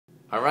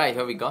Alright,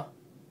 here we go.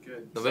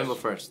 Good. November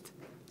 1st.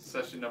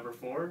 Session number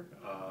 4.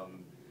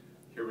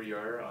 Here we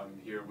are. I'm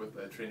here with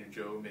Trainer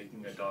Joe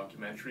making a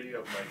documentary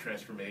of my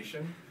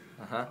transformation.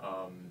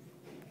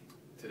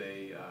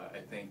 Today, I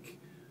think,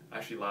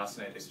 actually last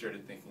night I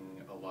started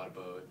thinking a lot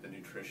about the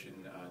nutrition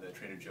that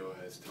Trainer Joe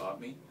has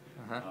taught me.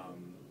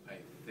 I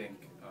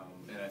think,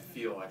 and I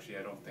feel, actually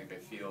I don't think, I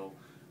feel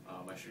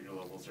my sugar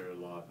levels are a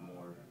lot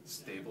more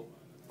stable.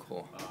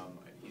 Cool.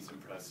 He's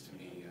impressed to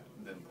me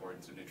the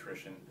importance of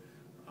nutrition.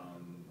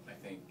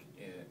 I think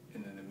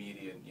in the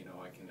immediate,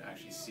 I can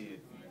actually see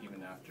it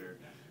even after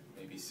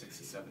maybe 6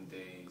 to 7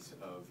 days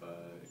of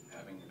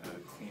having a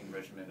clean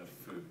regimen of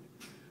food.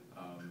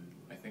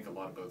 I think a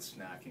lot about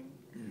snacking,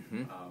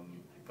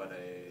 but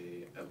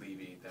I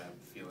alleviate that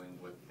feeling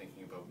with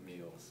thinking about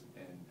meals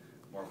and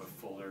more of a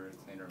fuller,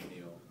 cleaner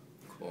meal.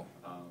 Cool.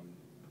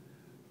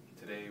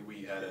 Today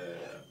we had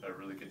a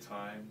really good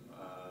time.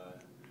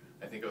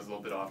 I think I was a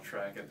little bit off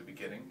track at the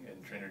beginning,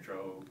 and Trainer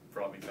Joe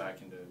brought me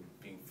back into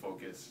being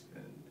focused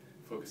and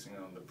focusing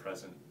on the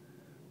present.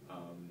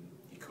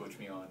 He coached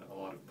me on a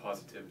lot of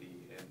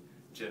positivity and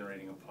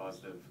generating a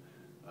positive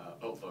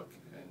outlook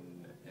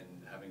and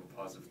having a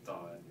positive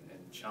thought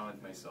and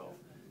challenge myself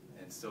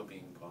and still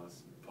being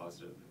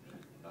positive,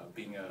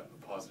 being a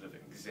positive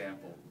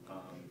example.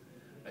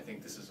 I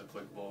think this is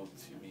applicable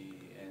to me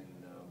in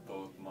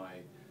both my,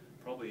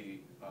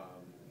 probably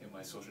in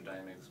my social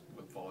dynamics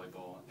with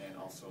volleyball and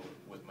also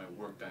with my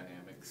work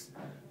dynamics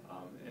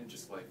and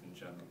just life in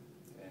general.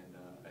 And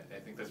I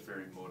think that's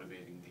very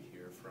motivating to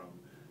hear from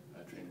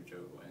Trainer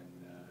Joe and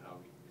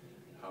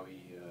how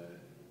he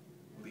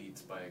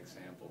leads by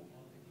example.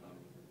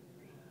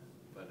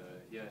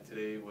 Yeah,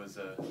 today was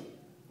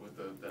with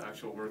the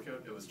actual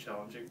workout. It was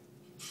challenging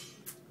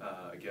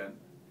again,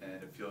 and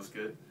it feels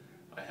good.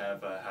 I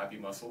have happy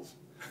muscles.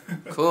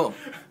 Cool.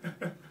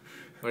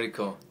 Very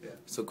cool. Yeah.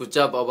 So good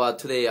job about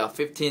today.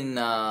 15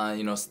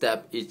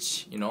 step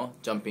each.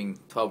 Jumping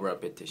 12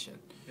 repetition.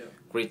 Yeah.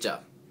 Great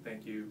job.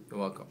 Thank you. You're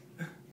welcome.